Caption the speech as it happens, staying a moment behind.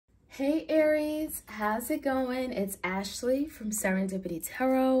Hey Aries, how's it going? It's Ashley from Serendipity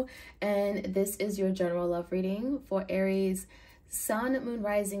Tarot, and this is your general love reading for Aries, Sun, Moon,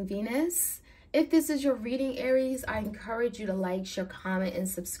 Rising, Venus. If this is your reading, Aries, I encourage you to like, share, comment, and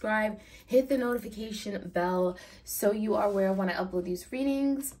subscribe. Hit the notification bell so you are aware when I upload these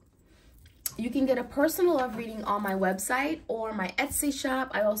readings. You can get a personal love reading on my website or my Etsy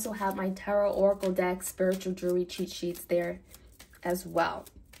shop. I also have my tarot oracle deck, spiritual jewelry cheat sheets there as well.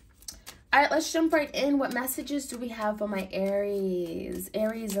 All right, let's jump right in. What messages do we have for my Aries?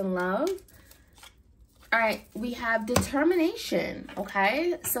 Aries in love. All right, we have determination,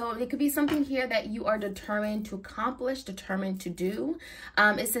 okay? So it could be something here that you are determined to accomplish, determined to do.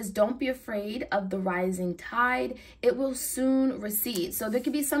 It says, don't be afraid of the rising tide. It will soon recede. So there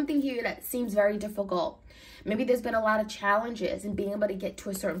could be something here that seems very difficult. Maybe there's been a lot of challenges in being able to get to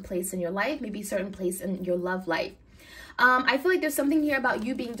a certain place in your life, maybe a certain place in your love life. I feel like there's something here about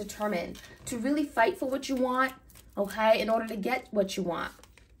you being determined to really fight for what you want, okay, in order to get what you want.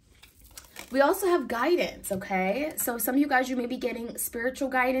 We also have guidance, okay? So some of you guys, you may be getting spiritual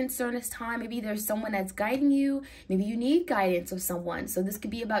guidance during this time. Maybe there's someone that's guiding you. Maybe you need guidance of someone. So this could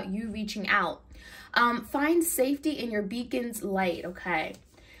be about you reaching out. Find safety in your beacon's light, okay?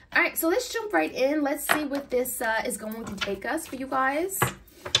 All right, so let's jump right in. Let's see what this is going to take us for you guys.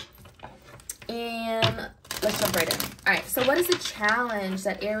 And let's jump right in. All right, so what is the challenge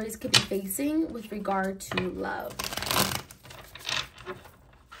that Aries could be facing with regard to love?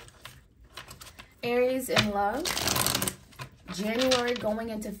 Aries in love, January going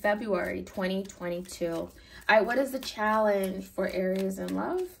into February 2022. All right, what is the challenge for Aries in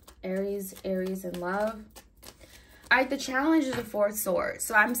love? Aries in love. All right, the challenge is the Four of Swords.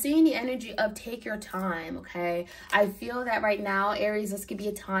 So I'm seeing the energy of take your time, okay? I feel that right now, Aries, this could be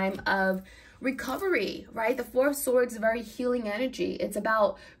a time of recovery, right? The Four of Swords is a very healing energy. It's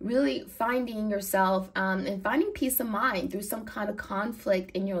about really finding yourself and finding peace of mind through some kind of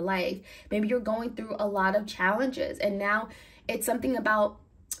conflict in your life. Maybe you're going through a lot of challenges and now it's something about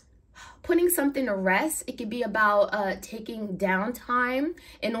putting something to rest. It could be about taking downtime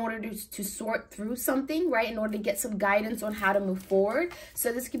in order to sort through something, right? In order to get some guidance on how to move forward.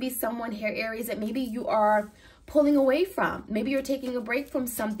 So this could be someone here, Aries, that maybe you are pulling away from. Maybe you're taking a break from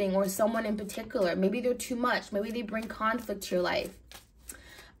something or someone in particular. Maybe they're too much. Maybe they bring conflict to your life.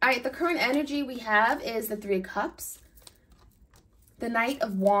 All right, the current energy we have is the Three of Cups, the Knight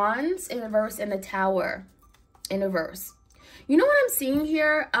of Wands in reverse, and the Tower in reverse. You know what I'm seeing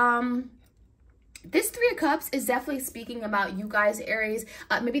here? This Three of Cups is definitely speaking about you guys, Aries.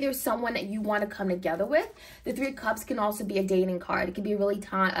 Maybe there's someone that you want to come together with. The Three of Cups can also be a dating card. It can be a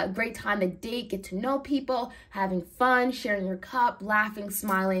great time to date, get to know people, having fun, sharing your cup, laughing,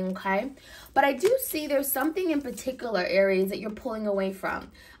 smiling, okay? But I do see there's something in particular, Aries, that you're pulling away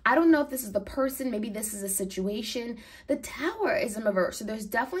from. I don't know if this is the person, maybe this is a situation. The Tower is in reverse. So there's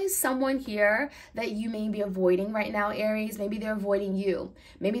definitely someone here that you may be avoiding right now, Aries. Maybe they're avoiding you.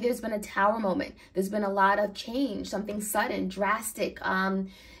 Maybe there's been a Tower moment. There's been a lot of change, something sudden, drastic,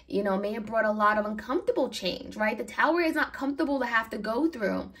 you know, may have brought a lot of uncomfortable change, right? The Tower is not comfortable to have to go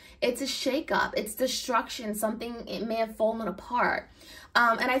through. It's a shakeup. It's destruction. Something, it may have fallen apart.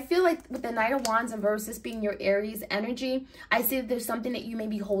 And I feel like with the Knight of Wands and versus being your Aries energy, I see that there's something that you may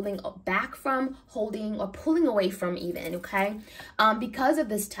be holding back from, holding or pulling away from even, okay? Because of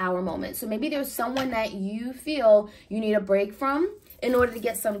this Tower moment. So maybe there's someone that you feel you need a break from in order to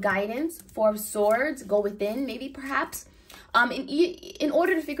get some guidance. Four of Swords, go within, maybe perhaps. In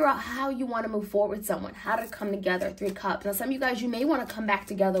order to figure out how you want to move forward with someone, how to come together. Three of Cups. Now, some of you guys, you may want to come back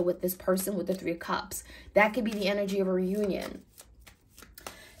together with this person with the Three of Cups. That could be the energy of a reunion.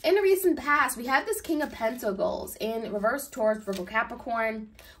 In the recent past, we have this King of Pentacles in reverse, Taurus, Virgo, Capricorn.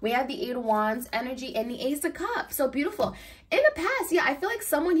 We have the Eight of Wands energy and the Ace of Cups. So beautiful. In the past, yeah, I feel like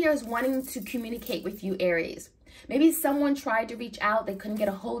someone here is wanting to communicate with you, Aries. Maybe someone tried to reach out. They couldn't get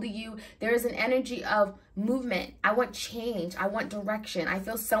a hold of you. There is an energy of movement. I want change. I want direction. I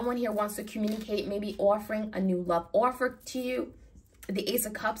feel someone here wants to communicate, maybe offering a new love offer to you. The Ace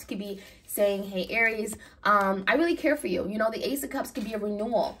of Cups could be saying, hey, Aries, I really care for you. You know, the Ace of Cups could be a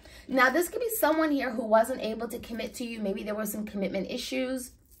renewal. Now, this could be someone here who wasn't able to commit to you. Maybe there were some commitment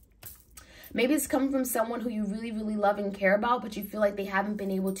issues. Maybe it's coming from someone who you really, really love and care about, but you feel like they haven't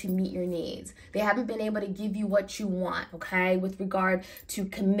been able to meet your needs. They haven't been able to give you what you want, okay, with regard to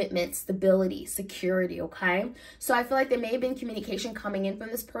commitment, stability, security, okay? So I feel like there may have been communication coming in from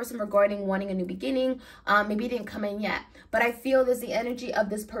this person regarding wanting a new beginning. Maybe it didn't come in yet, but I feel there's the energy of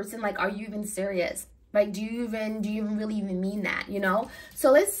this person, like, are you even serious? Like, do you really even mean that, you know?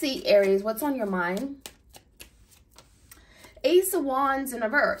 So let's see, Aries, what's on your mind? Ace of Wands in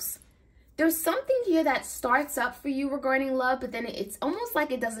reverse. there's something here that starts up for you regarding love, but then it's almost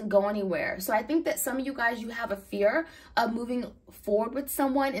like it doesn't go anywhere. So I think that some of you guys, you have a fear of moving forward with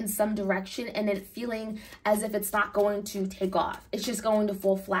someone in some direction and then feeling as if it's not going to take off. It's just going to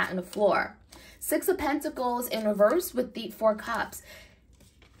fall flat on the floor. 6 of Pentacles in reverse with the 4 Cups.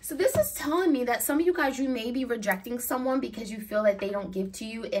 So this is telling me that some of you guys, you may be rejecting someone because you feel that they don't give to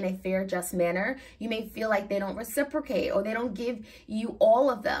you in a fair, just manner. You may feel like they don't reciprocate, or they don't give you all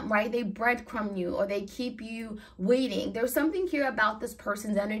of them, right? They breadcrumb you, or they keep you waiting. There's something here about this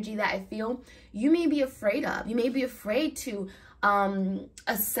person's energy that I feel you may be afraid of. You may be afraid to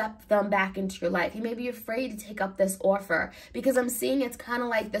accept them back into your life. You may be afraid to take up this offer because I'm seeing it's kind of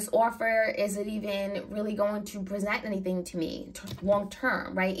like this offer isn't even really going to present anything to me long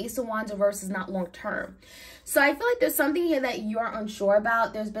term, right? Ace of Wands reverse is not long term. So I feel like there's something here that you're unsure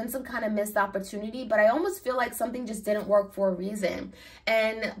about. There's been some kind of missed opportunity, but I almost feel like something just didn't work for a reason.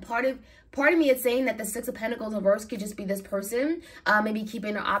 And part of me is saying that the 6 of Pentacles reverse could just be this person, maybe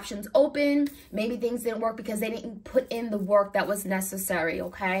keeping their options open. Maybe things didn't work because they didn't put in the work that was necessary,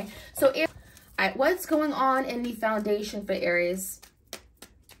 okay? So, all right, what's going on in the foundation for Aries?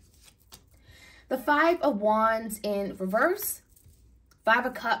 The 5 of Wands in reverse. 5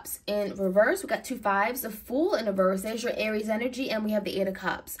 of Cups in reverse. We got 2 5s. The Fool in reverse. There's your Aries energy. And we have the 8 of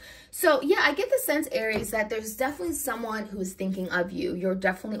Cups. So, yeah, I get the sense, Aries, that there's definitely someone who is thinking of you. You're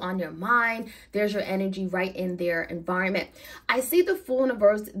definitely on your mind. There's your energy right in their environment. I see the Fool in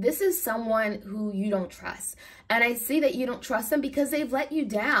reverse. This is someone who you don't trust. And I see that you don't trust them because they've let you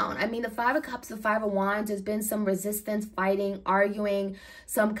down. I mean, the 5 of Cups, the 5 of Wands, there's been some resistance, fighting, arguing,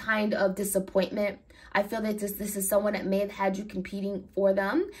 some kind of disappointment. I feel that this is someone that may have had you competing for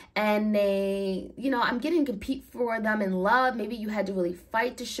them, and they, you know, I'm getting compete for them in love. Maybe you had to really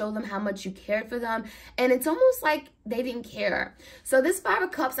fight to show them how much you cared for them, and it's almost like they didn't care. So this 5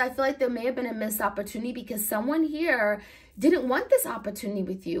 of Cups, I feel like there may have been a missed opportunity because someone here didn't want this opportunity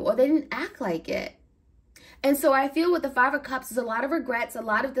with you, or they didn't act like it. And so I feel with the 5 of Cups, there's a lot of regrets, a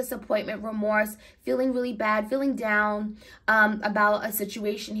lot of disappointment, remorse, feeling really bad, feeling down about a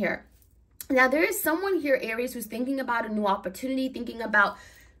situation here. Now, there is someone here, Aries, who's thinking about a new opportunity, thinking about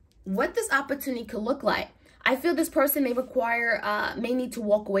what this opportunity could look like. I feel this person may may need to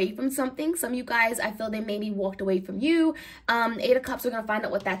walk away from something. Some of you guys, I feel they maybe walked away from you. 8 of Cups, we're going to find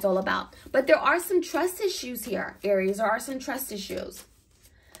out what that's all about. But there are some trust issues here, Aries. There are some trust issues.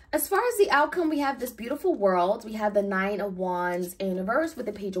 As far as the outcome, we have this beautiful world. We have the 9 of Wands in reverse with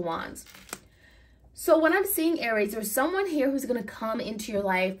the Page of Wands. So when I'm seeing, Aries, there's someone here who's going to come into your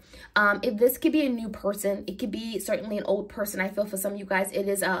life. If this could be a new person, it could be certainly an old person. I feel for some of you guys, it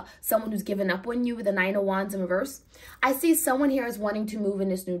is someone who's given up on you with the 9 of Wands in reverse. I see someone here is wanting to move in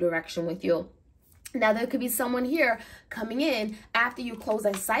this new direction with you. Now, there could be someone here coming in after you close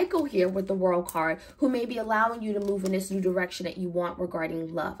a cycle here with the World card who may be allowing you to move in this new direction that you want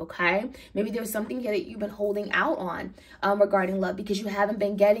regarding love, okay? Maybe there's something here that you've been holding out on regarding love because you haven't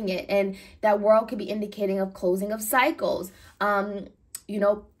been getting it. And that World could be indicating of closing of cycles, you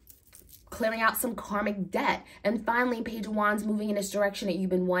know, clearing out some karmic debt, and finally Page of Wands moving in this direction that you've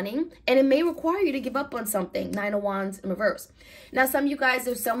been wanting, and it may require you to give up on something. 9 of Wands in reverse. Now, some of you guys,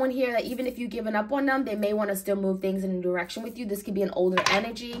 there's someone here that even if you've given up on them, they may want to still move things in a direction with you. This could be an older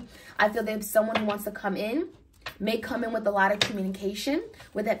energy. I feel there's someone who wants to come in, may come in with a lot of communication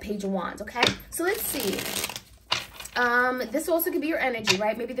with that Page of Wands, okay? So let's see. This also could be your energy,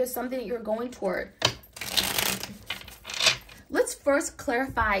 right? Maybe there's something that you're going toward. Let's first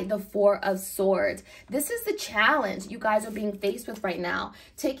clarify the 4 of Swords. This is the challenge you guys are being faced with right now.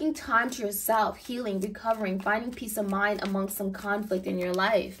 Taking time to yourself, healing, recovering, finding peace of mind amongst some conflict in your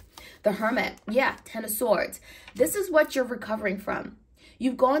life. The Hermit, yeah, 10 of Swords. This is what you're recovering from.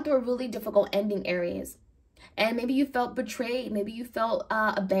 You've gone through a really difficult ending, Aries. And maybe you felt betrayed. Maybe you felt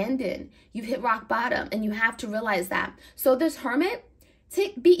abandoned. You've hit rock bottom, and you have to realize that. So this Hermit,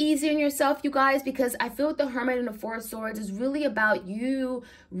 be easy on yourself, you guys, because I feel the Hermit and the 4 of Swords is really about you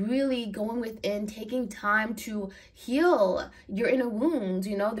really going within, taking time to heal your inner wounds.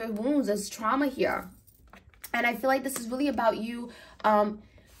 You know, there are wounds, there's trauma here. And I feel like this is really about you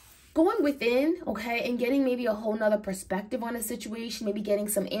going within, okay, and getting maybe a whole nother perspective on a situation, maybe getting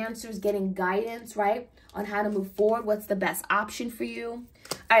some answers, getting guidance, right, on how to move forward, what's the best option for you.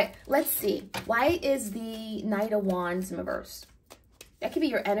 All right, let's see. Why is the Knight of Wands in reverse? That could be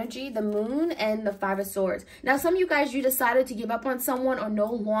your energy, the Moon, and the 5 of Swords. Now, some of you guys, you decided to give up on someone or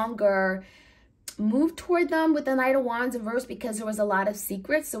no longer move toward them with the Knight of Wands in reverse because there was a lot of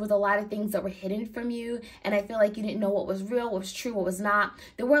secrets. There was a lot of things that were hidden from you. And I feel like you didn't know what was real, what was true, what was not.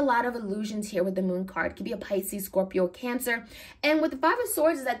 There were a lot of illusions here with the Moon card. It could be a Pisces, Scorpio, Cancer. And with the Five of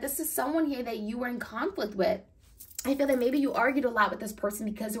Swords is that this is someone here that you were in conflict with. I feel that maybe you argued a lot with this person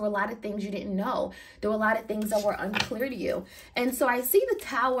because there were a lot of things you didn't know. There were a lot of things that were unclear to you. And so I see the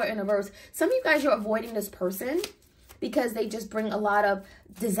Tower in reverse. Some of you guys are avoiding this person because they just bring a lot of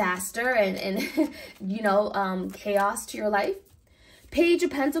disaster and you know, chaos to your life. Page of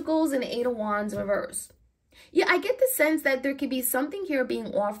Pentacles and Eight of Wands in reverse. Yeah, I get the sense that there could be something here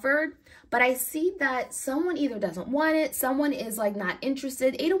being offered, but I see that someone either doesn't want it, someone is like not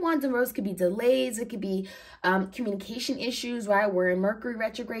interested. Eight of Wands in reverse could be delays, it could be communication issues, right? We're in Mercury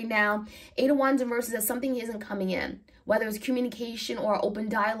retrograde now. Eight of Wands in reverse is that something isn't coming in. Whether it's communication or open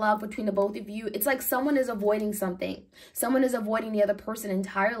dialogue between the both of you, it's like someone is avoiding something. Someone is avoiding the other person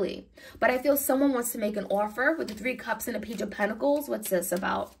entirely. But I feel someone wants to make an offer with the Three of Cups and a Page of Pentacles. What's this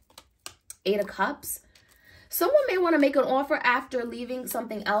about? Eight of Cups. Someone may want to make an offer after leaving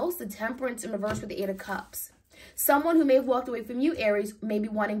something else. The Temperance in reverse with the Eight of Cups. Someone who may have walked away from you, Aries, may be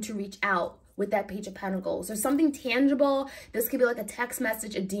wanting to reach out with that Page of Pentacles. There's something tangible. This could be like a text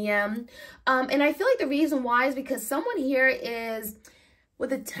message, a DM. And I feel like the reason why is because someone here is,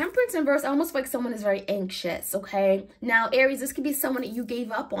 with the Temperance in reverse, I almost feel like someone is very anxious, okay? Now, Aries, this could be someone that you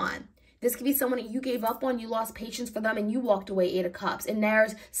gave up on. This could be someone that you gave up on, you lost patience for them, and you walked away, Eight of Cups. And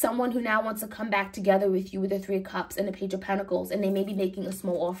there's someone who now wants to come back together with you with the Three of Cups and the Page of Pentacles, and they may be making a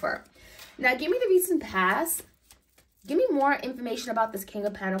small offer. Now, give me the recent past. Give me more information about this King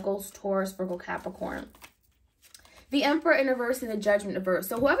of Pentacles, Taurus, Virgo, Capricorn. The Emperor in reverse and the Judgment in reverse.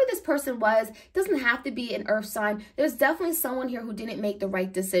 So whoever this person was, doesn't have to be an earth sign. There's definitely someone here who didn't make the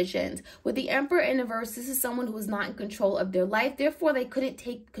right decisions. With the Emperor in reverse, this is someone who was not in control of their life. Therefore, they couldn't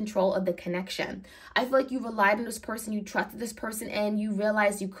take control of the connection. I feel like you relied on this person, you trusted this person, and you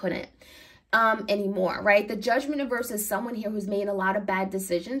realized you couldn't anymore, right? The Judgment in reverse is someone here who's made a lot of bad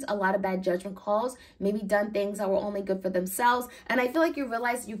decisions, a lot of bad judgment calls, maybe done things that were only good for themselves. And I feel like you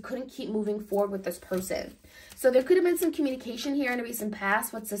realized you couldn't keep moving forward with this person. So there could have been some communication here in the recent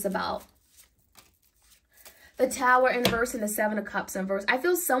past. What's this about? The Tower in reverse and the Seven of Cups in reverse. I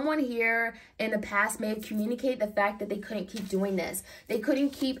feel someone here in the past may have communicated the fact that they couldn't keep doing this. They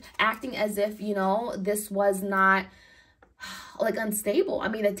couldn't keep acting as if, you know, this was not like unstable. I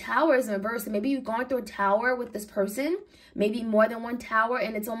mean, the Tower is in reverse, and maybe you've gone through a tower with this person, maybe more than one tower,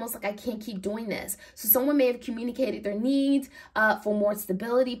 and it's almost like I can't keep doing this. So someone may have communicated their needs for more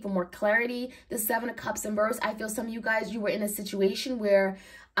stability, for more clarity. The Seven of Cups in reverse, I feel some of you guys, you were in a situation where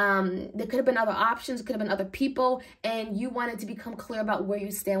there could have been other options, could have been other people, and you wanted to become clear about where you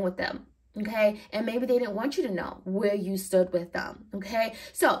stand with them. Okay, and maybe they didn't want you to know where you stood with them. Okay,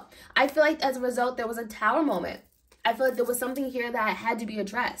 so I feel like as a result, there was a Tower moment. I feel like there was something here that had to be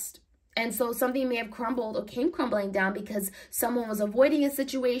addressed. And so something may have crumbled or came crumbling down because someone was avoiding a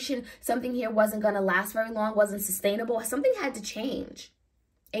situation. Something here wasn't going to last very long, wasn't sustainable. Something had to change.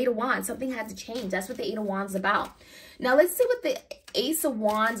 Eight of Wands, something had to change. That's what the Eight of Wands is about. Now let's see what the Ace of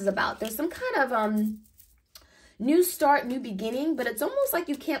Wands is about. There's some kind of new start, new beginning, but it's almost like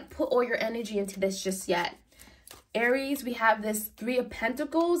you can't put all your energy into this just yet. Aries, we have this Three of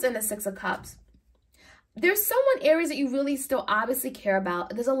Pentacles and the Six of Cups. There's someone, Aries, that you really still obviously care about.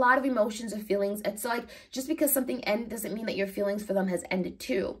 There's a lot of emotions and feelings. It's like just because something ended doesn't mean that your feelings for them has ended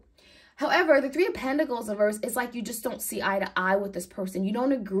too. However, the Three of Pentacles in reverse, it's like you just don't see eye to eye with this person. You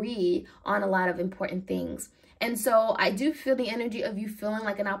don't agree on a lot of important things. And so I do feel the energy of you feeling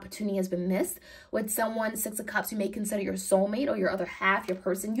like an opportunity has been missed with someone, Six of Cups, you may consider your soulmate or your other half, your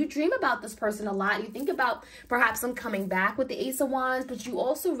person. You dream about this person a lot. You think about perhaps them coming back with the Ace of Wands, but you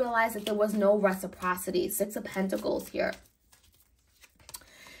also realize that there was no reciprocity. Six of Pentacles here.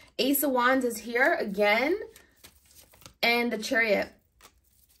 Ace of Wands is here again, and the Chariot.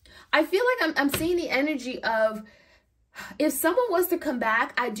 I feel like I'm seeing the energy of, if someone was to come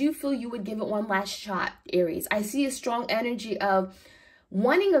back, I do feel you would give it one last shot, Aries. I see a strong energy of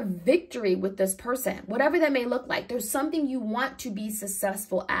wanting a victory with this person, whatever that may look like. There's something you want to be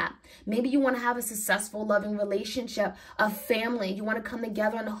successful at. Maybe you want to have a successful, loving relationship, a family. You want to come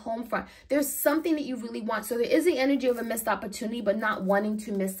together on the home front. There's something that you really want. So there is the energy of a missed opportunity, but not wanting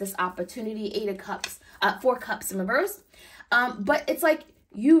to miss this opportunity. Eight of Cups, Four Cups in reverse. But it's like,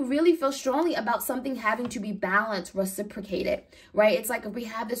 you really feel strongly about something having to be balanced, reciprocated, right? It's like if we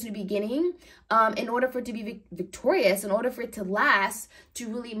have this new beginning, in order for it to be victorious, in order for it to last, to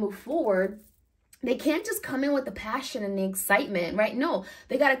really move forward, They can't just come in with the passion and the excitement, right? No,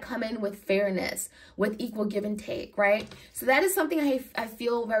 they got to come in with fairness, with equal give and take, right? So that is something I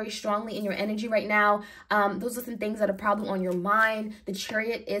feel very strongly in your energy right now. Those are some things that are probably on your mind. The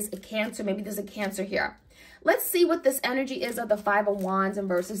Chariot is a Cancer. Maybe there's a Cancer here. Let's see what this energy is of the Five of Wands in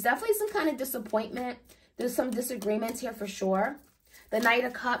reverse. There's definitely some kind of disappointment. There's some disagreements here for sure. The Knight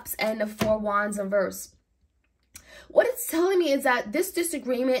of Cups and the Four Wands in reverse. What it's telling me is that this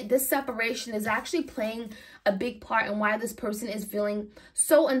disagreement, this separation is actually playing a big part in why this person is feeling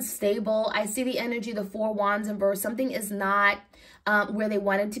so unstable. I see the energy, the Four Wands in reverse. Something is not where they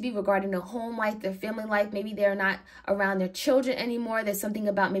wanted to be regarding their home life, their family life. Maybe they're not around their children anymore. There's something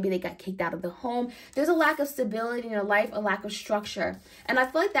about maybe they got kicked out of the home. There's a lack of stability in their life, a lack of structure. And I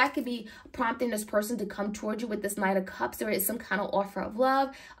feel like that could be prompting this person to come towards you with this Knight of Cups. There is some kind of offer of love.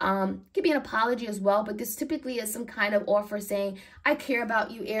 Could be an apology as well, but this typically is some kind of offer saying, I care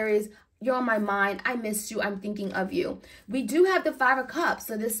about you, Aries. You're on my mind. I miss you. I'm thinking of you. We do have the Five of Cups.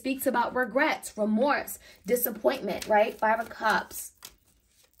 So this speaks about regrets, remorse, disappointment, right? Five of Cups.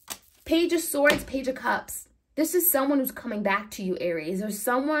 Page of Swords, Page of Cups. This is someone who's coming back to you, Aries. There's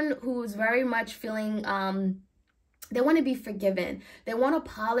someone who's very much feeling they want to be forgiven. They want to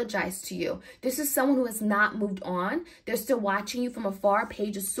apologize to you. This is someone who has not moved on. They're still watching you from afar.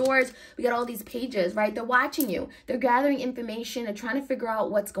 Page of Swords. We got all these pages, right? They're watching you. They're gathering information. They're trying to figure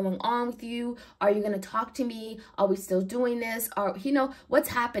out what's going on with you. Are you going to talk to me? Are we still doing this? Or, you know, what's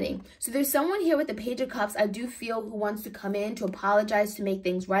happening? So there's someone here with the Page of Cups, I do feel, who wants to come in to apologize, to make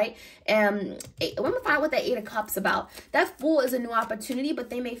things right. Let me find out what that Eight of Cups about. That Fool is a new opportunity, but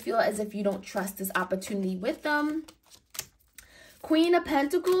they may feel as if you don't trust this opportunity with them. Queen of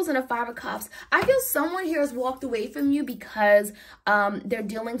Pentacles and a Five of Cups. I feel someone here has walked away from you because their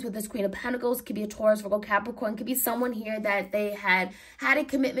dealings with this Queen of Pentacles. Could be a Taurus, Virgo, Capricorn. Could be someone here that they had a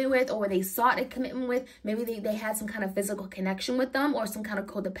commitment with, or they sought a commitment with. Maybe they had some kind of physical connection with them, or some kind of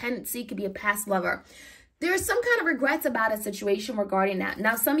codependency. Could be a past lover. There's some kind of regrets about a situation regarding that.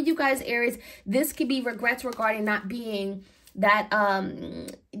 Now, some of you guys, Aries, this could be regrets regarding not being that,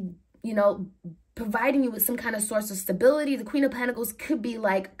 you know, providing you with some kind of source of stability. The Queen of Pentacles could be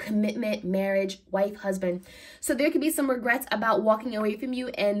like commitment, marriage, wife, husband. So there could be some regrets about walking away from you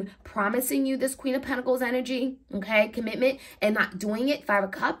and promising you this Queen of Pentacles energy, okay, commitment, and not doing it. Five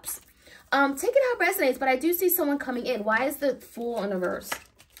of Cups. Take it how it resonates, but I do see someone coming in. Why is the Fool in reverse?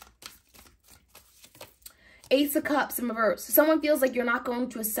 Ace of Cups in reverse. Someone feels like you're not going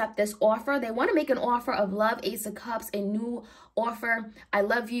to accept this offer. They want to make an offer of love. Ace of Cups, a new offer. I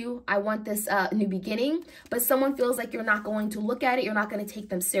love you. I want this new beginning. But someone feels like you're not going to look at it. You're not going to take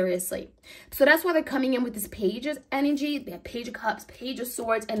them seriously. So that's why they're coming in with this Page's energy. They have Page of Cups, Page of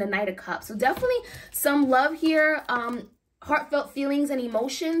Swords, and the Knight of Cups. So definitely some love here. Heartfelt feelings and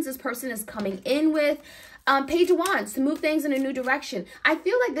emotions this person is coming in with. Page of Wands, to move things in a new direction. I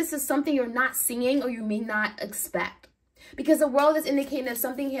feel like this is something you're not seeing or you may not expect. Because the world is indicating there's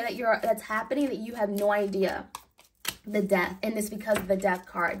something here that's happening that you have no idea. The Death, and it's because of the Death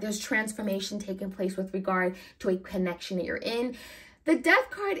card. There's transformation taking place with regard to a connection that you're in. The Death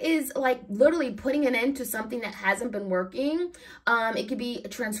card is like literally putting an end to something that hasn't been working. It could be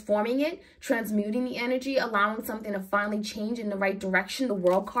transforming it, transmuting the energy, allowing something to finally change in the right direction. The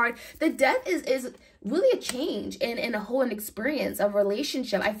World card. The Death is really a change in a whole experience of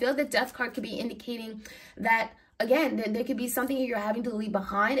relationship. I feel the Death card could be indicating that, again, there could be something you're having to leave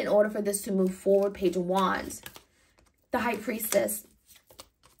behind in order for this to move forward. Page of Wands. The High Priestess.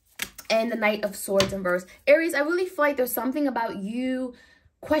 And the Knight of Swords in reverse. Aries, I really feel like there's something about you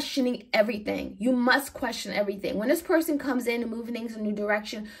questioning everything. You must question everything. When this person comes in and moving things in a new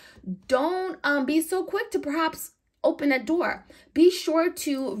direction, don't be so quick to perhaps open that door. Be sure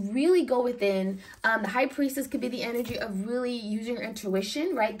to really go within. The High Priestess could be the energy of really using your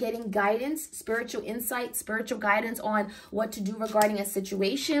intuition, right? Getting guidance, spiritual insight, spiritual guidance on what to do regarding a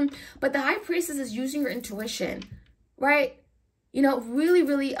situation. But the High Priestess is using your intuition, right? You know,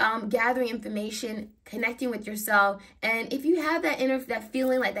 really gathering information, connecting with yourself. And if you have that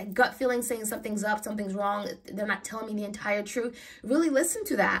feeling, like that gut feeling saying something's up, something's wrong, they're not telling me the entire truth, really listen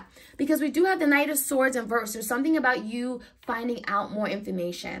to that. Because we do have the Knight of Swords in reverse. There's something about you finding out more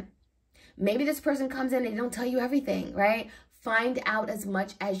information. Maybe this person comes in and they don't tell you everything, right? Find out as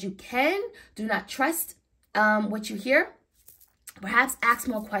much as you can. Do not trust what you hear. Perhaps ask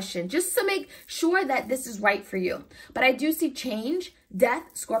more questions just to make sure that this is right for you. But I do see change, death,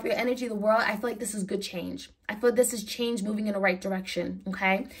 Scorpio energy, the world. I feel like this is good change. I feel this is change moving in the right direction,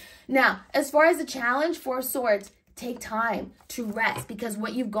 okay? Now, as far as the challenge, Four of Swords, take time to rest because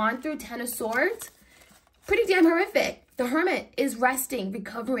what you've gone through, 10 of Swords, pretty damn horrific. The Hermit is resting,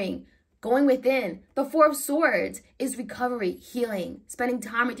 recovering, going within. The Four of Swords is recovery, healing, spending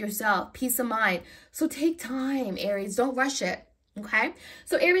time with yourself, peace of mind. So take time, Aries. Don't rush it. Okay?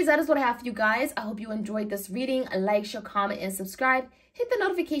 So Aries, that is what I have for you guys. I hope you enjoyed this reading. Like, share, comment, and subscribe. Hit the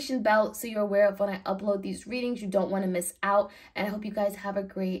notification bell so you're aware of when I upload these readings. You don't want to miss out. And I hope you guys have a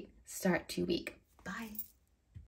great start to your week. Bye.